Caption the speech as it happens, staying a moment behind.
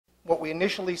what we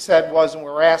initially said was, and we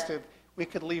were asked if we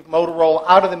could leave Motorola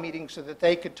out of the meeting so that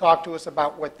they could talk to us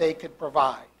about what they could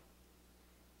provide.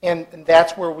 And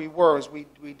that's where we were, is we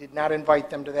did not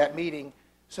invite them to that meeting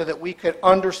so that we could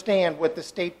understand what the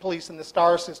state police and the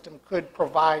STAR system could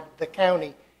provide the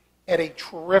county at a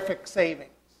terrific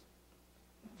savings.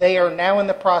 They are now in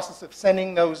the process of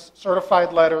sending those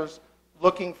certified letters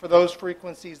looking for those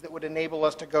frequencies that would enable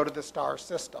us to go to the STAR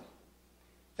system.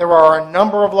 There are a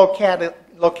number of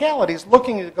localities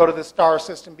looking to go to the STAR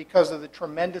system because of the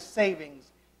tremendous savings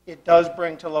it does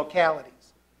bring to localities.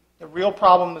 The real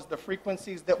problem is the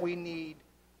frequencies that we need.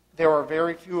 There are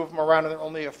very few of them around, and there are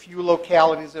only a few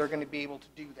localities that are going to be able to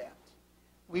do that.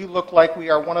 We look like we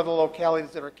are one of the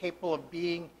localities that are capable of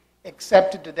being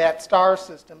accepted to that STAR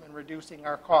system and reducing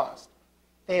our cost.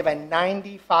 They have a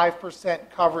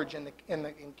 95% coverage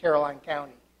in Caroline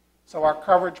County. So our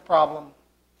coverage problem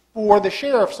for the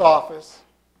sheriff's office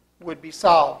would be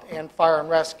solved, and fire and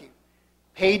rescue.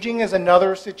 Paging is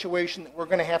another situation that we're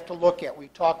going to have to look at. We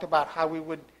talked about how we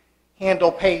would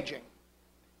handle paging.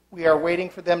 We are waiting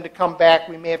for them to come back.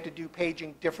 We may have to do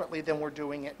paging differently than we're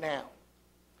doing it now.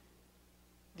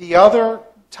 The other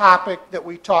topic that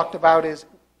we talked about is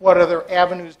what other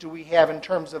avenues do we have in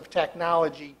terms of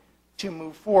technology to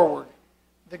move forward.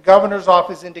 The governor's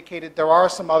office indicated there are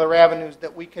some other avenues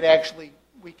that we could actually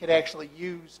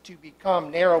use to become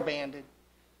narrow-banded,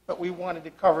 but we wanted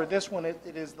to cover this one. It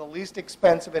is the least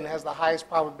expensive and has the highest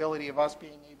probability of us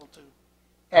being able to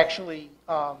actually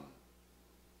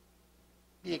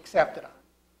be accepted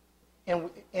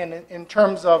on. And in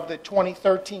terms of the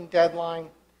 2013 deadline,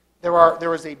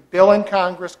 there is a bill in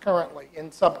Congress currently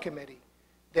in subcommittee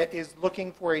that is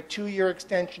looking for a 2-year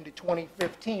extension to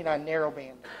 2015 on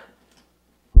narrowbanding.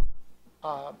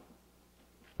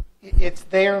 It's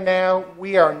there now.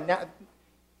 We are not.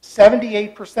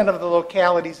 78% of the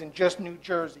localities in just New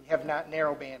Jersey have not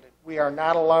narrowbanded. We are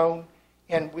not alone,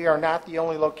 and we are not the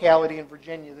only locality in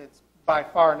Virginia that's by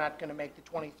far not going to make the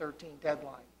 2013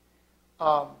 deadline.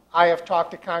 I have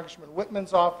talked to Congressman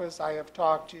Whitman's office. I have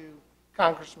talked to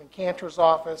Congressman Cantor's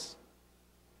office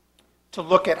to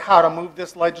look at how to move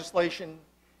this legislation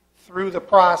through the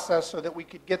process so that we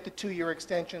could get the 2-year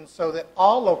extension so that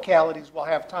all localities will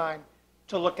have time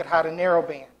to look at how to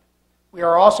narrowband. We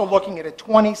are also looking at a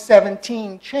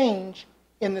 2017 change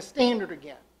in the standard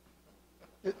again.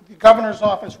 The governor's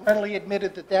office readily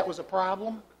admitted that that was a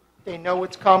problem. They know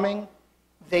it's coming.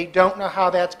 They don't know how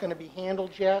that's going to be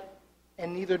handled yet,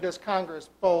 and neither does Congress.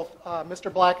 Both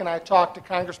Mr. Black and I talked to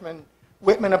Congressman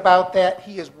Whitman about that.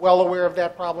 He is well aware of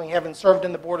that problem, having served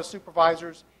in the Board of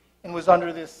Supervisors and was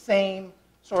under this same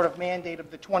sort of mandate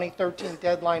of the 2013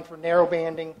 deadline for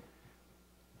narrowbanding.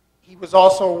 He was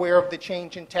also aware of the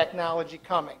change in technology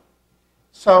coming.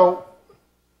 So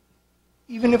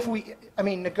even if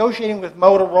negotiating with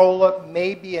Motorola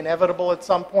may be inevitable at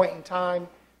some point in time,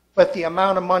 but the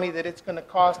amount of money that it's going to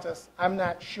cost us, I'm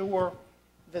not sure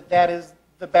that that is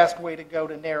the best way to go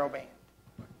to narrowband.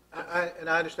 And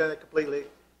I understand that completely.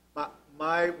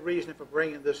 My reason for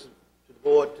bringing this to the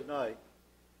board tonight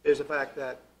is the fact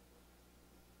that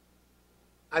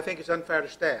I think it's unfair to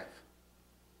staff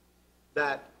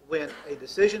that when a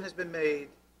decision has been made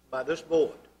by this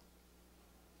board,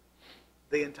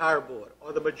 the entire board,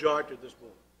 or the majority of this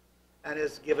board, and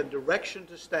has given direction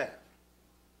to staff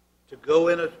to go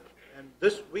in, and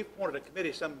this, we appointed a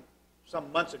committee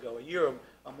some months ago, a year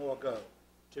or more ago,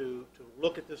 to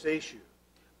look at this issue.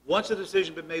 Once a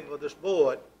decision has been made by this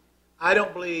board, I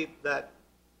don't believe that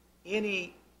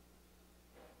any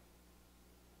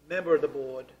member of the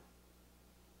board,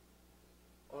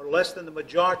 or less than the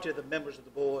majority of the members of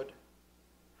the board,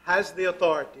 has the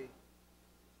authority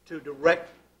to direct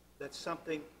that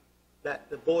something, that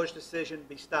the board's decision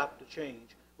be stopped or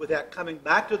changed without coming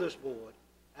back to this board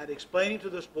and explaining to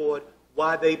this board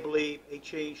why they believe a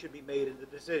change should be made in the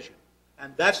decision.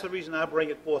 And that's the reason I bring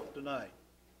it forth tonight,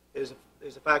 is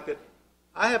the fact that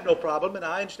I have no problem, and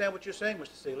I understand what you're saying,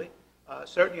 Mr. Seeley.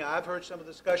 Certainly I've heard some of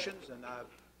the discussions, and I've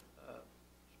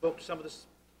spoke to some of the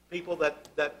people that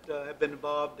have been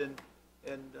involved in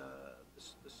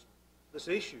this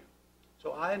issue.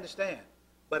 So I understand.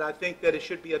 But I think that it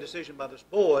should be a decision by this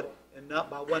board and not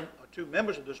by one or two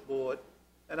members of this board.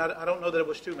 And I don't know that it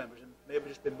was two members, and maybe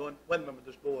just been one member of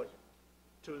this board,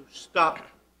 to stop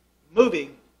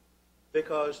moving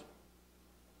because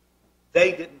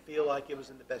they didn't feel like it was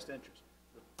in the best interest.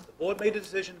 The board made the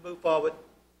decision to move forward.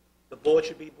 The board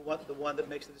should be the one that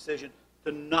makes the decision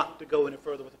to not to go any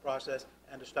further with the process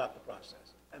and to stop the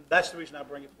process. And that's the reason I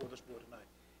bring it before this board tonight.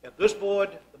 If this board,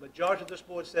 the majority of this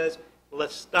board says,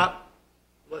 let's stop,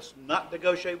 let's not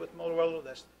negotiate with Motorola,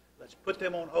 let's put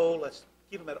them on hold, let's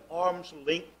keep them at arm's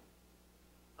length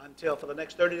until for the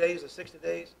next 30 days or 60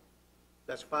 days,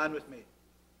 that's fine with me.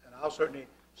 And I'll certainly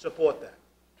support that.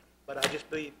 But I just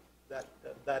believe that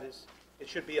it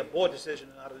should be a board decision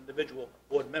and not an individual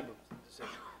board member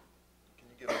decision. Can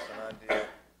you give us an idea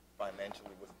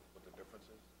financially what the difference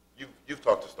is? You've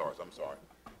talked to STARS, I'm sorry.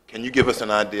 Can you give us an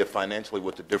idea financially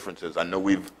what the difference is? I know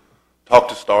we've talked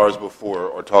to STARS before,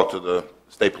 or talked to the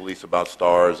state police about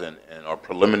STARS, and our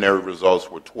preliminary results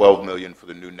were $12 million for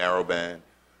the new narrowband.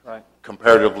 Right.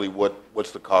 Comparatively,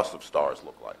 what's the cost of STARS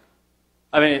look like?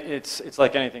 I mean, it's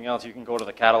like anything else. You can go to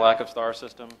the Cadillac of Star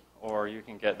System, or you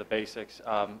can get the basics.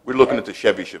 We're looking at the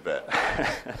Chevy Chevette.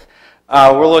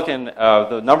 We're looking,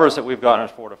 the numbers that we've gotten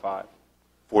is 4 to 5.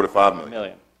 4 to 5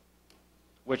 million.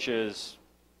 Which is,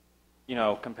 you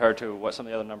know, compared to what some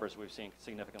of the other numbers we've seen,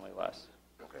 significantly less.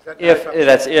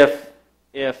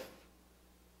 If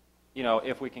you know,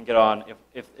 if we can get on,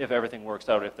 if everything works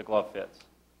out, if the glove fits.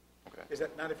 Okay. Is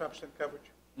that 95% coverage?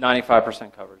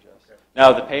 95% coverage, yes. Okay.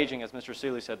 Now the paging, as Mr.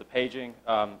 Seeley said, the paging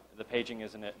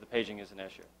is an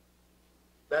issue.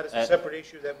 That is a separate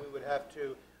issue that we would have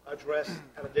to address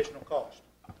at additional cost.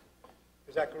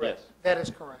 Is that correct? Yes. That is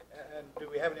correct. And do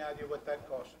we have any idea what that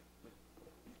cost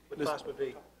would possibly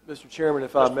be? Mr. Chairman,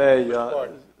 if I may, Mr.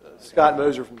 Barton. Scott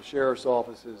Moser from the Sheriff's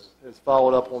Office has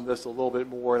followed up on this a little bit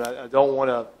more, and I don't want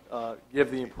to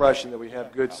give the impression that we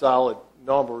have good, solid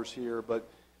numbers here, but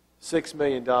 $6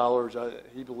 million,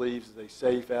 he believes, is a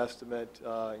safe estimate,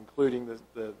 including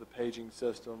the paging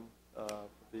system,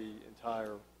 the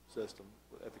entire system,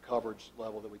 at the coverage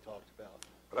level that we talked about.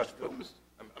 But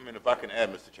I mean, if I can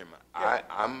add, Mr. Chairman,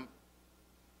 I'm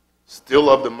still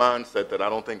of the mindset that I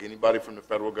don't think anybody from the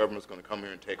federal government is going to come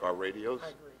here and take our radios. I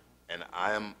agree. And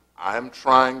I am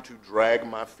trying to drag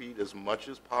my feet as much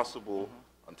as possible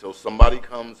until somebody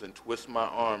comes and twists my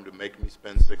arm to make me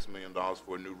spend $6 million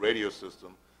for a new radio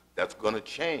system that's going to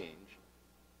change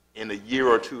in a year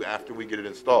or two after we get it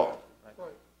installed. Right.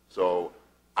 So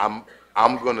I'm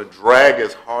going to drag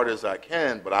as hard as I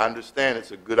can, but I understand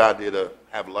it's a good idea to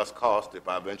have less cost if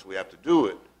I eventually have to do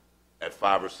it at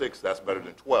 5 or 6. That's better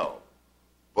than 12.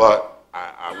 But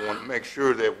I want to make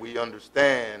sure that we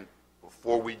understand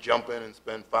before we jump in and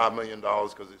spend $5 million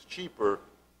because it's cheaper.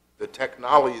 The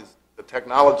technology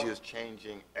is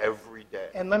changing every day.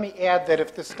 And let me add that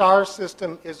if the STAR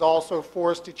system is also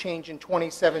forced to change in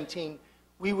 2017,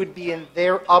 we would be in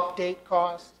their update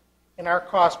cost, and our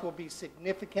cost will be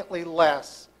significantly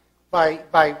less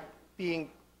by being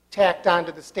tacked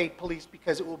onto the state police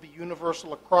because it will be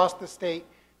universal across the state.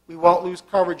 We won't lose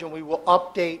coverage, and we will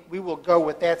update. We will go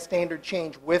with that standard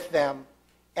change with them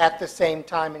at the same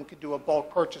time and could do a bulk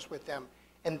purchase with them.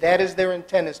 And that is their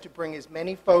intent, is to bring as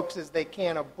many folks as they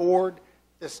can aboard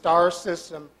the STAR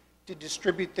system to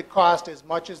distribute the cost as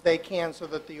much as they can so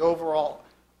that the overall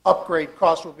upgrade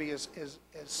cost will be as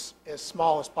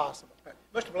small as possible. Right.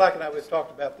 Mr. Black and I have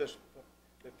talked about this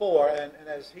before, and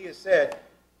as he has said,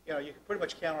 you know, you can pretty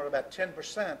much count on about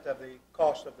 10% of the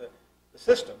cost of the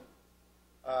system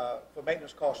for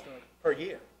maintenance costs per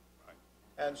year.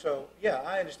 And so, yeah,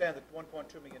 I understand the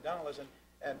 $1.2 million,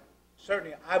 and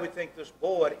certainly I would think this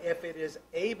board, if it is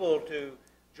able to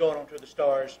join onto the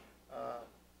STARS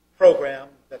program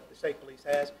that the state police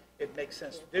has, it makes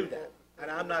sense to do that. And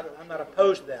I'm not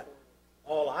opposed to that.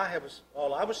 All I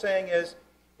was saying is,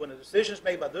 when a decision is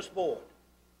made by this board,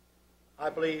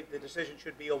 I believe the decision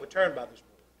should be overturned by this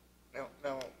board.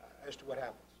 Now, as to what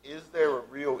happens. is there a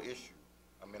real issue?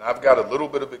 I mean, I've got a little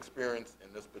bit of experience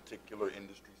in this particular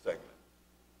industry segment.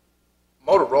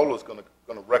 Motorola is going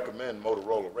to recommend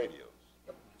Motorola radios.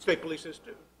 State police is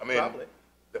too. I mean, probably.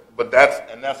 but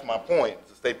that's my point.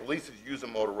 The state police is using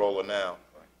Motorola now.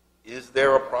 Right. Is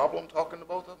there a problem talking to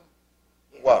both of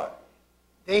them? Why?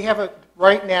 They have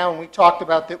right now, and we talked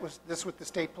about this with the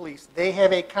state police, they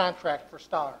have a contract for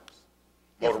STARS.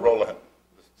 Motorola,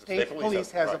 the State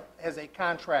police has right. a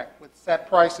contract with set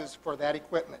prices for that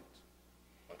equipment.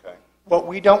 Okay. What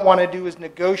we don't want to do is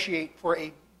negotiate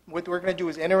what we're going to do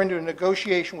is enter into a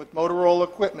negotiation with Motorola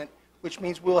equipment, which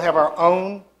means we'll have our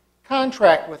own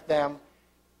contract with them,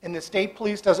 and the state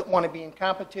police doesn't want to be in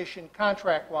competition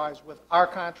contract-wise with our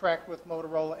contract with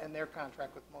Motorola and their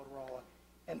contract with Motorola.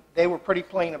 And they were pretty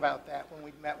plain about that when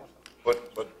we met with them.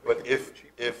 But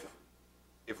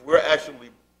if we're actually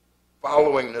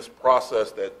following this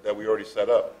process that we already set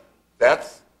up,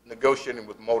 that's negotiating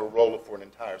with Motorola for an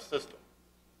entire system,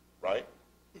 right?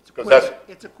 It's 'Cause equipment.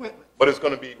 It's equipment. But it's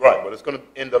going to be, right, but it's going to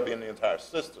end up being the entire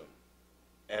system.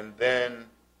 And then,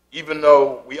 even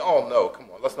though we all know, come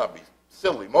on, let's not be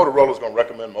silly, Motorola's going to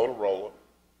recommend Motorola,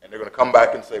 and they're going to come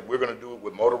back and say, we're going to do it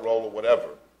with Motorola, whatever.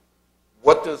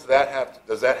 what does that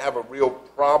have a real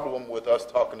problem with us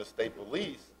talking to state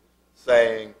police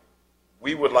saying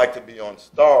we would like to be on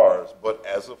STARS, but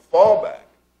as a fallback,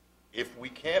 if we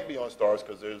can't be on STARS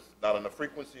because there's not enough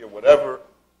frequency or whatever,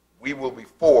 we will be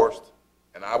forced,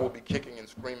 and I will be kicking and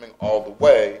screaming all the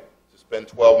way to spend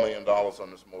 $12 million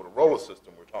on this Motorola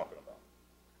system we're talking about.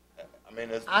 I mean,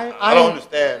 I don't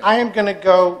understand. I am going to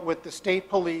go with the state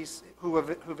police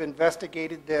who've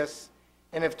investigated this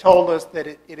and have told us that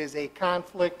it is a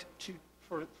conflict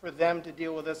for them to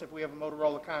deal with us if we have a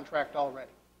Motorola contract already.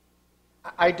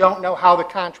 I don't know how the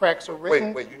contracts are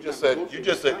written. Wait, you just said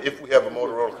if we have a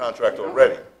Motorola contract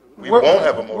already. We won't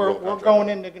have a Motorola contract. We're going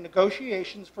into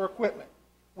negotiations for equipment.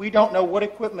 We don't know what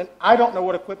equipment, I don't know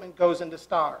what equipment goes into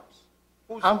STARS.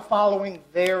 I'm following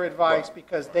their advice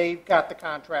because they've got the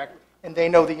contract and they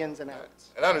know the ins and outs.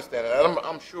 And I understand that.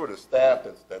 I'm sure the staff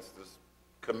that's this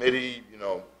committee,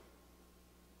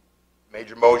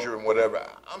 Major Mosier and whatever,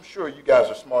 I'm sure you guys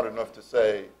are smart enough to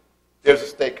say, there's a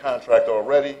state contract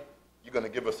already, you're going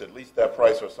to give us at least that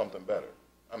price or something better.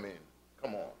 I mean,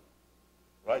 come on.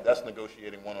 Right? That's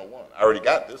negotiating 101. I already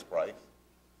got this price.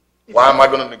 Why am I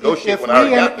going to negotiate when I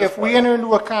already got this price? If we enter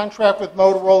into a contract with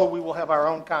Motorola, we will have our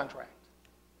own contract.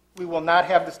 We will not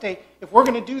have the state. If we're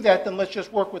going to do that, then let's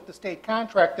just work with the state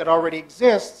contract that already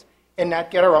exists and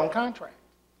not get our own contract.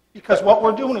 Because what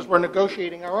we're doing is we're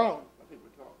negotiating our own.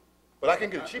 But I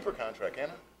can get a cheaper contract, can't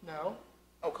I? No.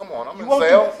 Oh, come on. I'm in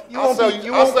sales. I'll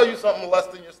sell you something less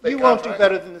than your state contract. You won't do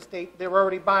better than the state. They're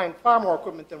already buying far more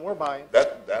equipment than we're buying.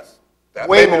 That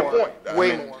way may be more. the point.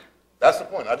 Way more. That's the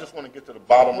point. I just want to get to the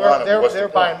bottom line of what's the They're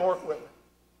point. buying more equipment.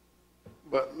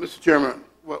 But, Mr. Chairman,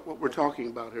 what we're talking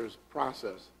about here is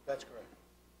process That's correct.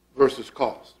 versus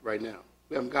cost right now.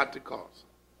 We haven't got to cost.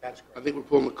 That's I correct. think we're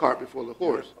pulling the cart before the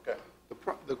horse. Okay.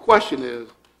 The question is,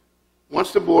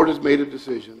 once the board has made a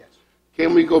decision, Yes.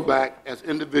 can we go back as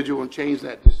individual and change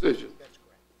that decision?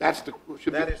 That's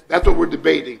correct. That's what we're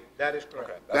debating. That is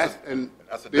correct. Okay. And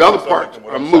That's a the other different parts subject than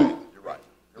what are I'm moot saying. You're right.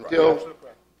 You're right. until Absolutely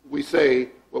correct. we say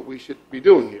what we should be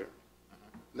doing here.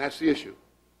 And that's the issue.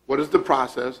 What is the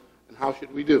process and how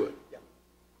should we do it?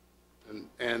 Yeah.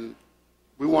 And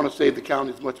we want to save the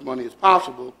county as much money as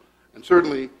possible, and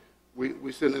certainly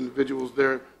we send individuals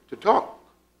there to talk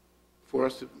for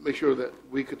us to make sure that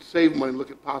we could save money and look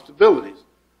at possibilities.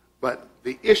 But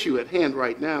the issue at hand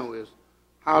right now is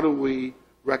how do we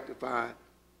rectify,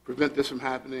 prevent this from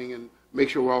happening, and make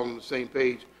sure we're all on the same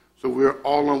page so we're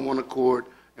all on one accord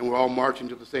and we're all marching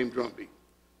to the same drumbeat.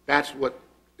 That's what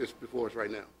is before us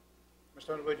right now.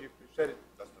 Mr. Underwood, you said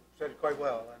it quite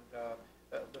well.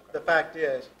 And the fact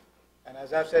is, and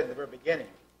as I've said in the very beginning,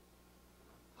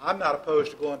 I'm not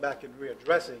opposed to going back and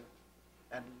readdressing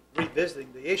and revisiting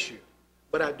the issue.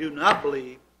 But I do not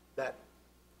believe that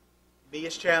me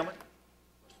as chairman,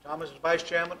 Mr. Thomas as vice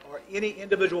chairman, or any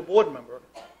individual board member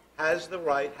has the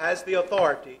right, has the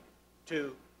authority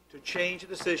to change a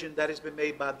decision that has been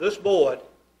made by this board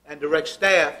and direct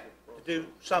staff to do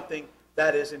something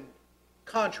that is in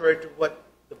contrary to what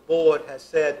the board has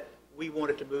said we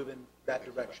wanted to move in that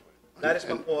direction. That is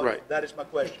my point. Right. That is my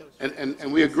question.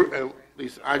 And we agree, at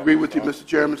least I agree with you, Mr.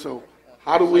 Chairman, so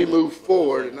how do we move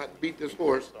forward and not beat this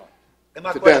horse And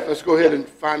my to question- death? Let's go ahead and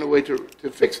find a way to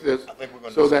fix this think we're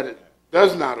gonna so do that it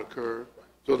does not occur,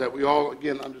 so that we all,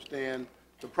 again, understand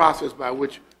the process by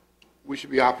which we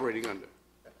should be operating under.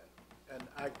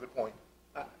 And Good point.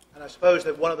 And I suppose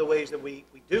that one of the ways that we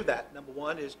do that, number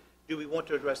one, is do we want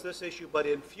to address this issue, but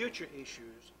in future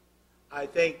issues, I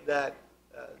think that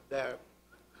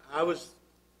I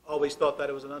always thought that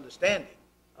it was an understanding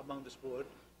among this board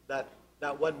that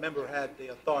not one member had the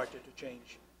authority to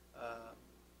change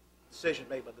decisions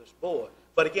made by this board.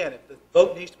 But again, if the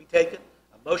vote needs to be taken,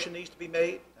 a motion needs to be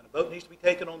made, and a vote needs to be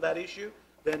taken on that issue,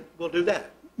 then we'll do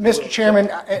that. Mr. Chairman,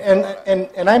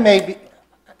 and I may be,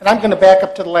 and I'm going to back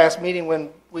up to the last meeting when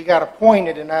we got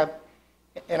appointed, and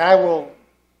I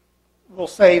will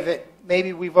say that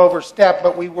maybe we've overstepped,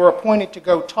 but we were appointed to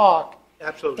go talk.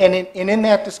 Absolutely. And in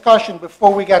that discussion,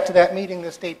 before we got to that meeting,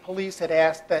 the state police had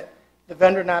asked that the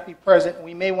vendor not be present, and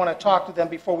we may want to talk to them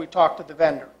before we talk to the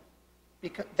vendor.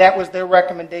 Because that was their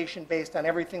recommendation based on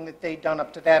everything that they'd done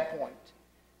up to that point.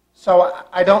 So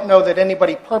I don't know that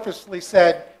anybody purposely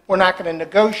said, we're not going to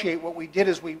negotiate. What we did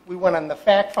is we went on the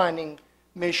fact-finding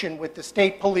mission with the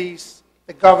state police,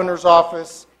 the governor's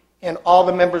office, and all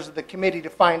the members of the committee to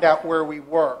find out where we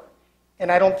were.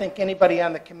 And I don't think anybody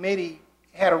on the committee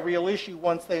had a real issue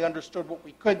once they understood what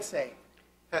we could say.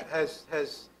 Has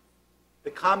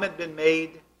the comment been made,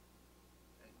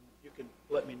 and you can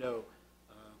let me know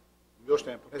from your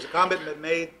standpoint, has the comment been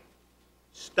made,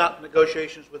 stop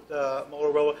negotiations with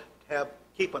Motorola, have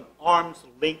keep an arm's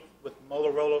length with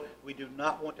Motorola. We do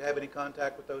not want to have any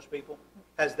contact with those people.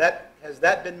 Has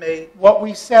that been made? What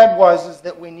we said is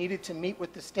that we needed to meet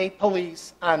with the state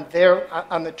police on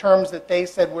the terms that they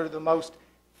said were the most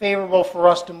favorable for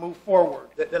us to move forward.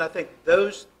 Then I think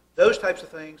those types of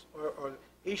things are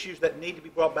issues that need to be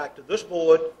brought back to this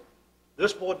board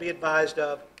be advised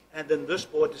of, and then this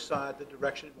board decide the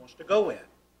direction it wants to go in.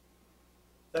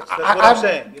 That's what I'm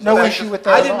saying. No issue with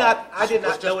that at all. I did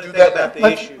not Let's know just anything do that about now.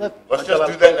 the issue Let's until just I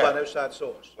do was that told by now. no side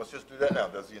source. Let's just do that now.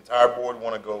 Does the entire board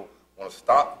want to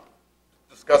stop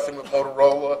discussing with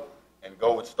Motorola and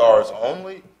go with Stars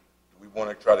only? Do we want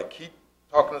to try to keep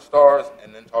talking to Stars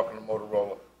and then talking to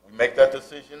Motorola? We make that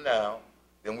decision now,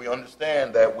 then we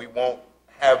understand that we won't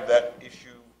have that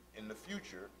issue in the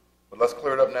future. But let's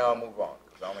clear it up now and move on,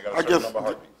 because I only got a certain number of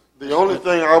heartbeats. The only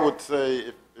thing I would say,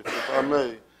 if I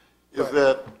may, is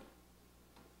that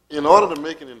in order to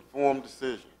make an informed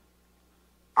decision,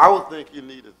 I would think you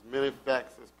need as many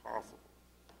facts as possible.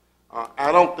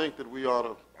 I don't think that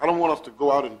I don't want us to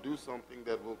go out and do something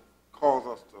that will cause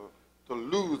us to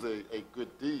lose a good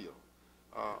deal.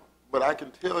 But I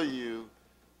can tell you,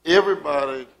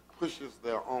 everybody pushes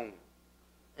their own,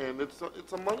 and it's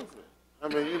a money thing. I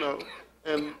mean, you know,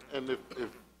 and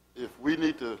if we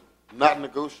need to not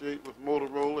negotiate with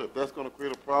Motorola, if that's going to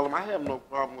create a problem, I have no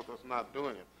problem with us not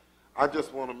doing it. I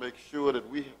just want to make sure that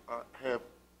we have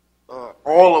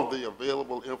all of the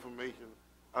available information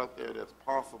out there that's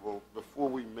possible before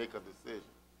we make a decision.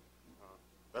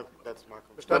 That's my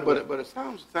concern. But it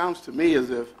sounds to me as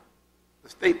if the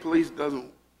state police don't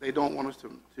want us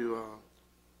to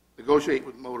negotiate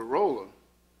with Motorola.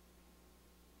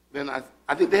 Then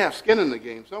I think they have skin in the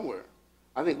game somewhere.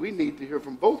 I think we need to hear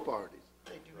from both parties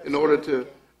in order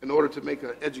to make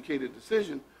an educated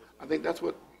decision. I think that's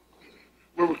what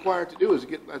we're required to do, is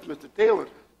get, as Mr. Taylor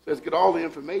says, get all the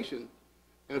information.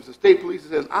 And if the state police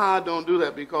says, don't do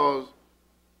that because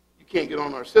you can't get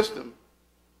on our system,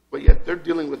 but yet they're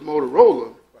dealing with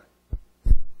Motorola,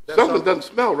 something doesn't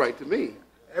smell right to me.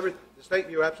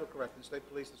 You're absolutely correct. The state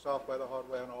police, the software, the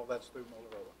hardware, and all that's through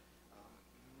Motorola.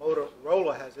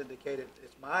 Motorola has indicated,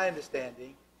 it's my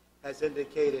understanding, has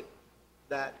indicated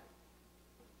that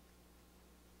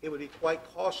it would be quite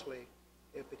costly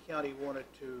if the county wanted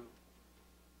to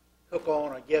hook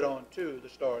on or get on to the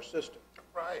STAR system.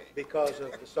 Right. Because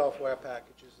of the software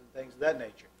packages and things of that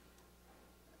nature.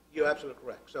 You're absolutely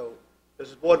correct. So does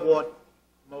the board want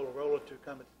Motorola to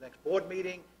come at the next board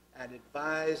meeting and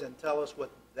advise and tell us what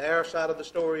their side of the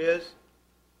story is?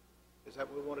 Is that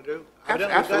what we want to do?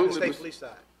 Absolutely. The state police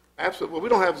side. Absolutely. Well, we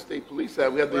don't have the state police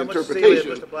side. We have the Well, Mr.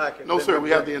 interpretation. Mr. Black, No, sir.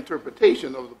 We have the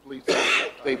interpretation of the police,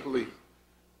 state police.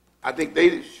 I think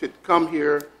they should come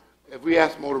here. If we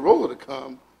ask Motorola to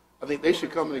come, I think they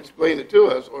should come and explain it to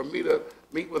us, or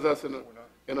meet with us in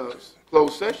a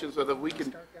closed session so that we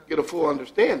can get a full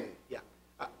understanding. Yeah.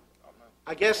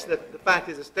 I guess that the fact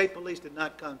is the state police did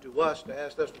not come to us to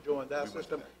ask us to join that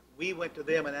system. We went to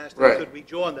them and asked them, could we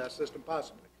join that system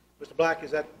possibly? Mr. Black, is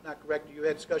that not correct? You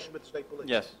had discussion with the state police?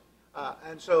 Yes.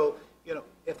 And so, you know,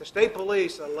 if the state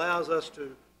police allows us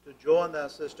to join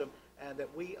that system and that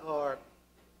we are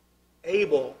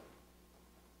able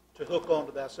to hook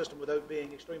onto that system without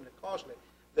being extremely costly,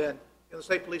 then the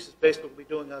state police is basically will be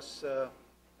doing us,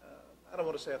 I don't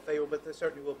want to say a favor, but they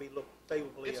certainly will be looked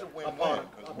favorably It's a upon win-win,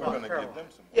 because we're going to give them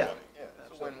some Yeah. money. Yeah,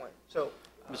 it's a win-win. So,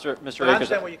 Mr. but I Akers,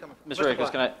 understand where you're coming from. Mr. Akers,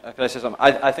 Black. can I say something?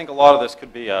 I think a lot of this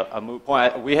could be a moot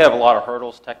point. We have a lot of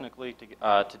hurdles technically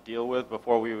to deal with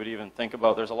before we would even think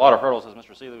about. There's a lot of hurdles, as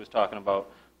Mr. Seeley was talking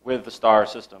about, with the STAR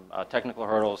system. Technical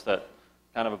hurdles that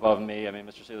kind of above me. I mean,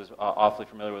 Mr. Seeley's awfully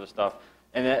familiar with the stuff,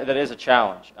 and that is a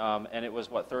challenge. And it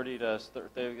was what they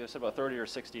said about 30 or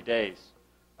 60 days.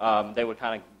 They would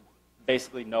kind of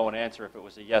basically know an answer if it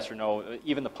was a yes or no,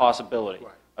 even the possibility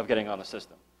of getting on the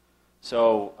system.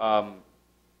 So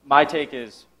my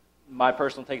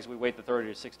personal take is we wait the 30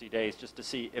 to 60 days just to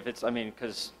see if it's, I mean,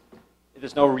 because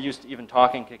there's no use to even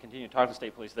continue to talk to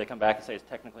state police if they come back and say it's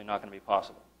technically not going to be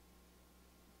possible.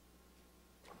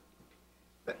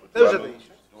 Those are the issues.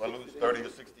 Do I lose 30 or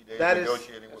 60 days That is-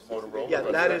 negotiating with Motorola? Yeah,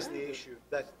 that is the issue.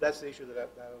 That's the issue that I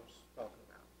was talking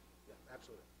about. Yeah,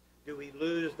 absolutely. Do we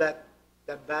lose that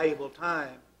valuable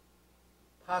time,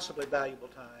 possibly valuable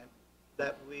time,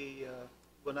 that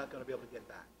we're not going to be able to get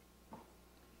back?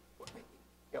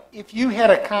 If you had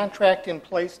a contract in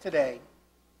place today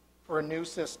for a new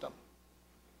system,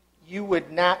 you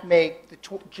would not make the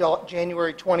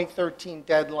January 2013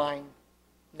 deadline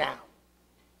now.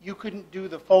 You couldn't do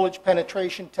the foliage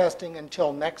penetration testing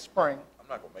until next spring. I'm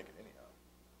not going to make it anyhow.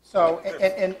 So,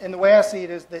 and the way I see it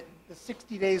is that the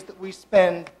 60 days that we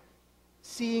spend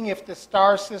seeing if the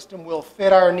STAR system will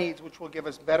fit our needs, which will give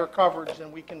us better coverage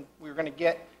than we're going to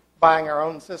get buying our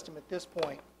own system at this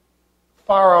point,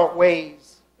 far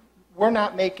outweighs. We're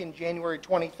not making January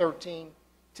 2013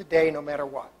 today no matter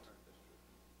what.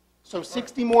 So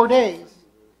 60 more days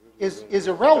is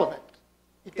irrelevant.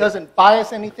 It doesn't buy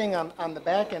us anything on the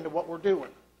back end of what we're doing.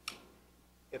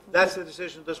 If that's the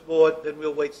decision of this board, then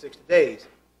we'll wait 60 days.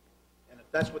 And if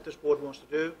that's what this board wants to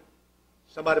do,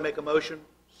 somebody make a motion,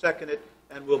 second it,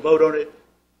 and we'll vote on it.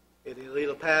 It'll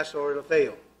either pass or it'll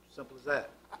fail. Simple as that.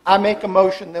 I make a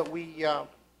motion that we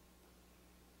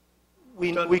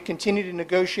continue to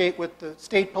negotiate with the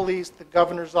state police, the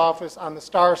governor's office on the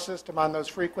STAR system on those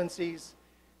frequencies.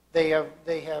 They have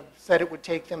said it would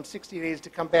take them 60 days to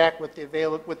come back with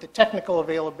the technical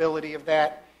availability of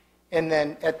that, and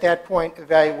then at that point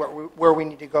evaluate where we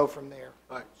need to go from there.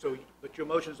 All right. So, but your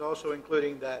motion is also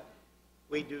including that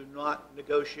we do not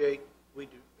negotiate,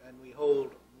 and we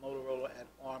hold Motorola at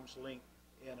arm's length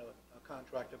in a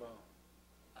contract of our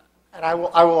own. And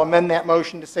I will amend that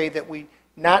motion to say that we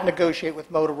not negotiate with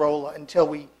Motorola until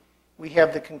we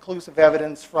have the conclusive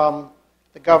evidence from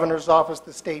the governor's office,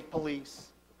 the state police,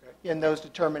 in those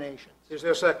determinations. Is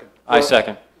there a second? I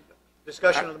second.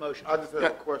 Discussion of the motion. I just have a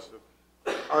question.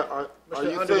 Are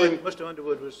you Underwood, saying, Mr.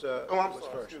 Underwood was, I'm was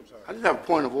sorry, first. excuse me. I just have a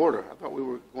point of order. I thought we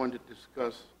were going to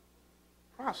discuss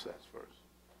process first.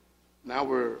 Now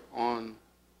we're on,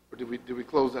 or did we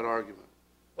close that argument?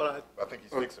 Well, I think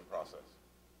he's fixing process.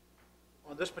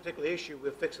 on this particular issue,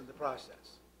 we're fixing the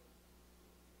process.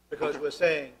 Because we're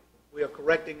saying we are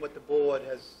correcting what the board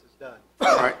has done.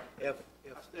 All right. If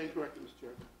I stand corrected, Mr.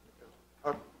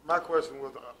 Chairman. My question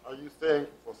was, are you saying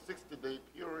for 60-day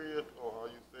period, or are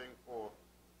you saying for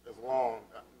as long?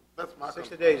 That's my 60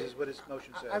 concern. days is what his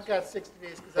motion says. I've got 60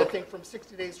 days because I think from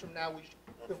 60 days from now,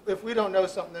 if we don't know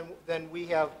something, then we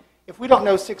have, if we don't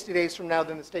know 60 days from now,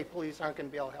 then the state police aren't going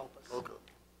to be able to help us. Okay.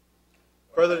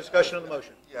 Further discussion on the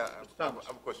motion? Yeah, Mr. I Thomas.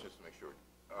 have a question just to make sure.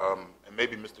 And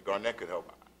maybe Mr. Garnett could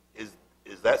help.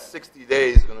 Is that 60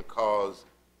 days going to cause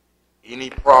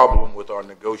any problem with our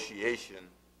negotiation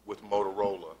with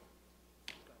Motorola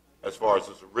as far as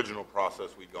this original process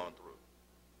we've gone through?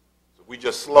 So if we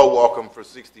just slow walk them for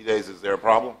 60 days, is there a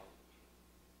problem?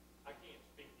 I can't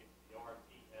speak if the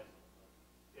RFP has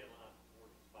a deadline before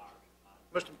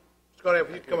it expires. Mr. Scott,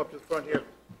 if you'd come up to the front here.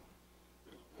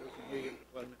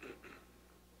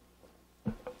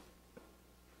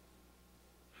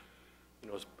 You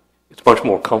know, it's much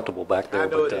more comfortable back there. I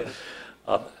know but, it is.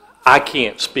 I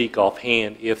can't speak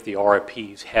offhand if the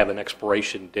RFPs have an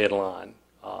expiration deadline,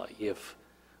 if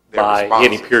Their by any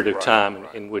responses, period of right, time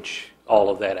right. in which all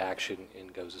of that action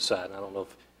goes aside. And I don't know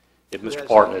if Mr. Yes.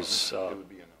 Partners would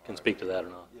be can speak to that or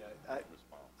not. Yeah,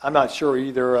 I'm not sure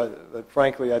either, but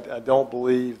frankly, I don't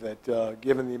believe that,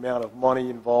 given the amount of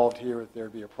money involved here, that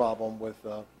there'd be a problem with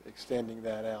extending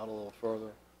that out a little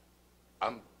further.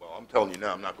 I'm telling you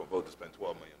now, I'm not going to vote to spend $12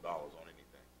 million on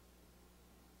anything.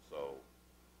 So,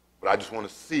 but I just want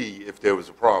to see if there was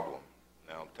a problem.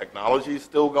 Now, technology is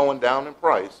still going down in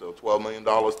price, so $12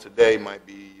 million today might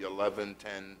be 11,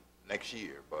 10 next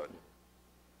year. But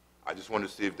I just wanted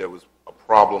to see if there was a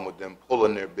problem with them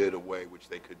pulling their bid away, which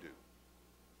they could do.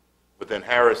 But then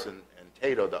Harris and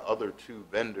Tate are the other two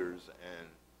vendors, and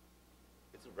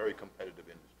it's a very competitive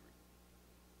industry.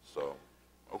 So,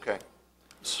 okay.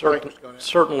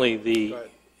 Certainly,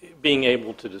 being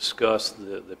able to discuss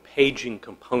the paging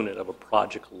component of a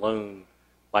project alone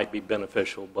might be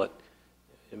beneficial, but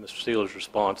in Mr. Sealer's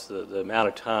response, the amount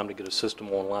of time to get a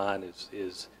system online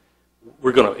is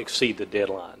we're going to exceed the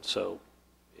deadline, so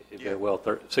very well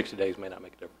 60 days may not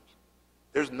make a difference.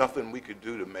 There's nothing we could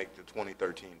do to make the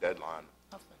 2013 deadline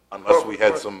unless we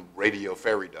had some radio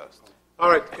fairy dust. All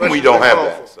right. And we questions don't been have called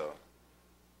that, for. so.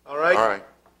 All right. All right.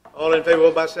 All in favor,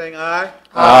 vote by saying aye.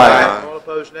 Aye. All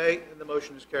opposed, nay, and the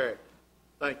motion is carried.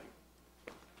 Thank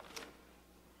you.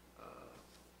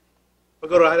 We'll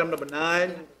go to item number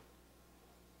 9,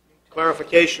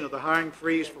 clarification of the hiring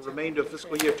freeze for remainder of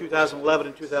fiscal year 2011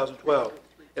 and 2012.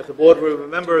 If the board will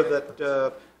remember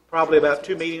that probably about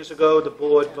 2 meetings ago, the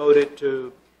board voted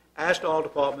to ask all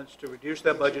departments to reduce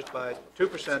their budgets by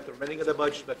 2%, the remaining of their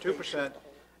budgets by 2%,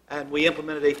 and we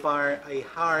implemented a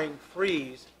hiring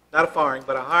freeze, not a firing,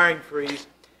 but a hiring freeze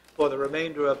for the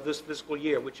remainder of this fiscal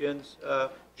year, which ends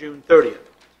June 30th.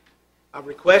 A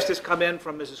request has come in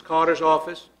from Mrs. Carter's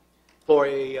office for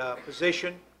a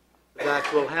position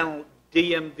that will handle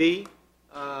DMV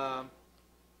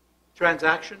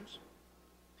transactions.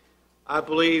 I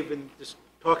believe, in just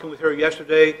talking with her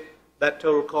yesterday, that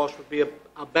total cost would be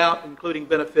about, including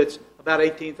benefits, about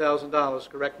 $18,000,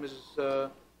 correct, Mrs.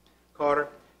 Carter?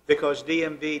 because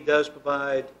DMV does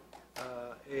provide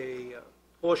a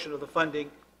portion of the funding.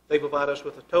 They provide us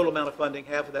with a total amount of funding.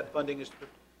 Half of that funding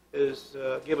is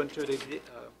given to the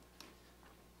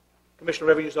Commissioner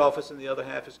of Revenue's office, and the other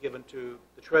half is given to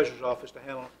the Treasurer's office to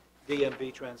handle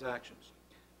DMV transactions.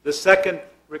 The second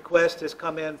request has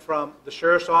come in from the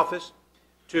Sheriff's office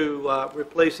to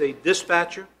replace a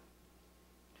dispatcher,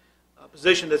 a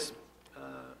position that's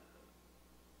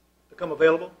become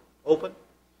available, open,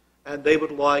 and they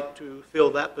would like to fill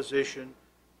that position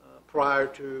prior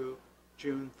to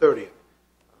June 30th.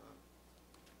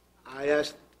 I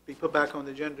asked to be put back on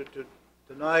the agenda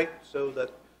tonight so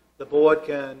that the board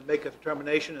can make a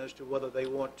determination as to whether they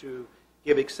want to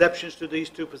give exceptions to these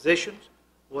two positions,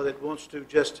 whether it wants to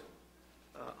just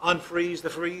unfreeze the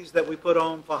freeze that we put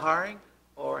on for hiring,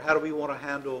 or how do we want to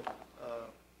handle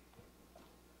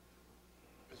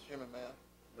Mr. Chairman,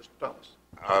 Mr. Thomas?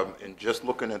 And just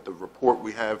looking at the report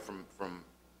we have from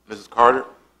Mrs. Carter,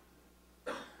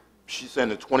 she's saying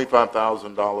that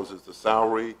 $25,000 is the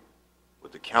salary,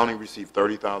 but the county received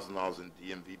 $30,000 in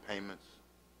DMV payments.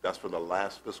 That's for the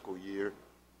last fiscal year.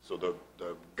 So the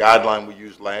guideline we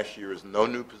used last year is no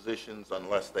new positions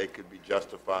unless they could be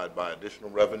justified by additional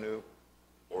revenue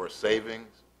or savings.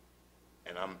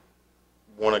 And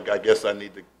I guess I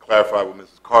need to clarify with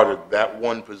Mrs. Carter, that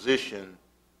one position,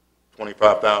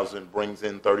 25,000 brings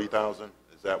in 30,000.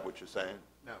 Is that what you're saying?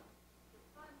 No.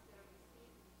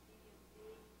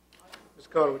 Ms.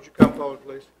 Carter, would you come forward,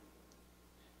 please?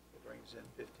 It brings in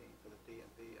 15 for the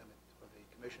DMV, for the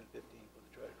commission, 15 for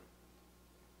the treasurer.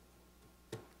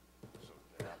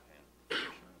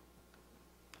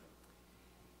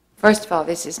 First of all,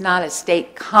 this is not a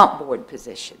state comp board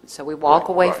position, so we walk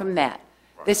away from that.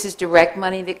 This is direct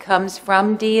money that comes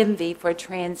from DMV for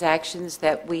transactions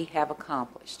that we have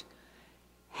accomplished.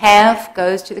 Half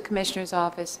goes to the Commissioner's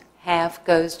office, half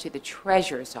goes to the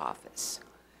Treasurer's office.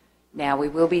 Now, we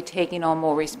will be taking on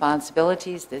more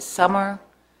responsibilities this summer.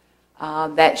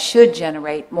 That should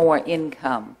generate more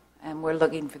income, and we're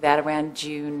looking for that around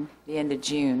June, the end of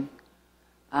June,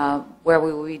 where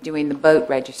we will be doing the boat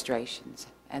registrations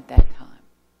at that time.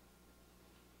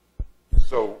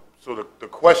 So the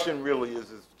question really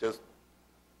is just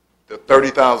the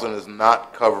 30,000 is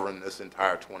not covering this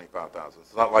entire 25,000.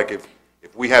 It's not like if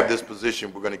we have this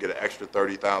position, we're going to get an extra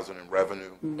 30,000 in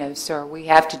revenue. No, sir. We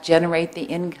have to generate the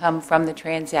income from the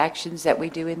transactions that we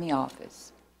do in the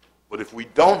office. But if we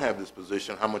don't have this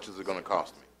position, how much is it going to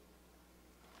cost me?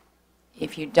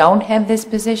 If you don't have this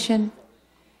position,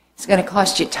 it's going to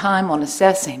cost you time on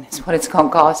assessing. It's what it's going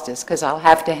to cost us, because I'll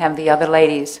have to have the other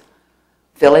ladies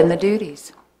fill in the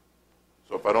duties.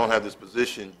 So if I don't have this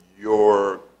position,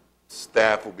 your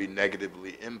staff will be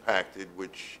negatively impacted,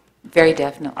 which Very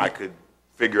definitely. I could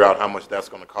figure out how much that's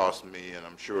going to cost me, and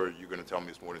I'm sure you're going to tell me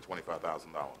it's more than $25,000.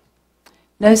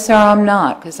 No, sir, I'm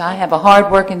not, because I have a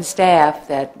hard-working staff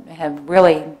that have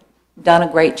really done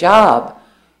a great job.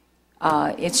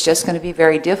 It's just going to be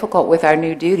very difficult with our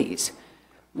new duties,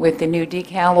 with the new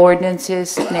decal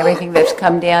ordinances and everything that's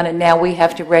come down, and now we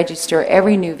have to register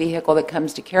every new vehicle that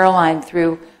comes to Caroline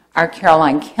through our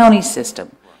Caroline County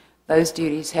system. Those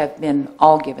duties have been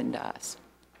all given to us.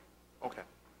 Okay.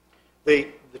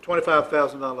 The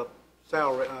 $25,000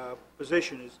 salary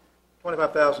position is,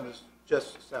 $25,000 is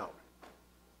just salary.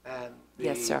 And the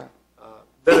Yes, sir.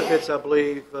 Benefits, I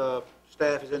believe,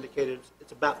 staff has indicated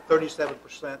it's about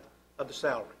 37% of the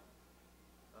salary.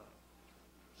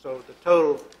 So the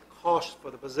total cost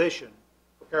for the position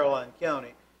for Caroline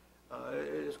County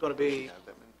is going to be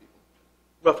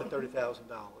roughly $30,000.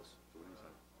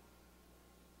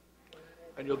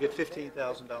 And you'll get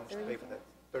 $15,000 to pay for that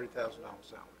 $30,000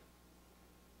 salary.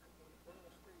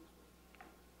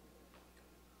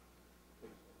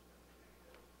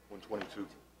 $122.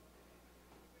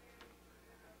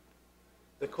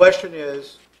 The question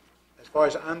is, as far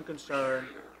as I'm concerned,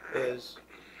 is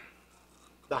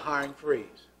the hiring freeze.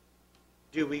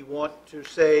 Do we want to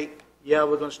say, yeah,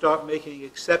 we're going to start making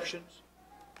exceptions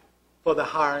for the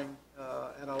hiring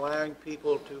and allowing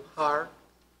people to hire?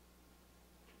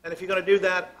 And if you're going to do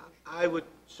that, I would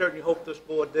certainly hope this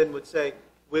board then would say,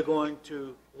 we're going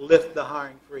to lift the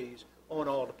hiring freeze on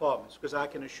all departments, because I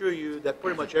can assure you that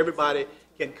pretty much everybody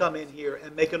can come in here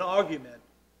and make an argument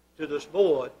to this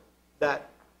board that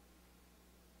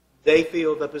they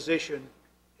feel the position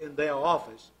in their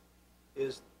office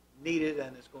is needed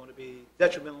and is going to be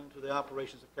detrimental to the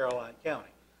operations of Caroline County.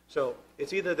 So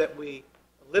it's either that we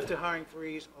lift the hiring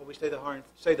freeze or we say the hiring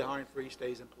freeze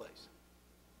stays in place.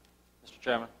 Mr.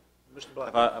 Chairman, Mr. Black.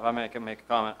 if I make a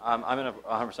comment, I'm in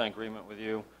 100% agreement with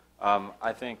you.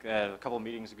 I think that a couple of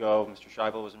meetings ago, Mr.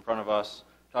 Scheibel was in front of us,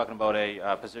 talking about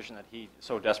a position that he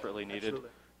so desperately needed.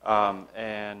 Absolutely.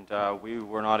 And we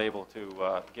were not able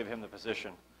to give him the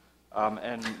position.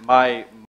 And my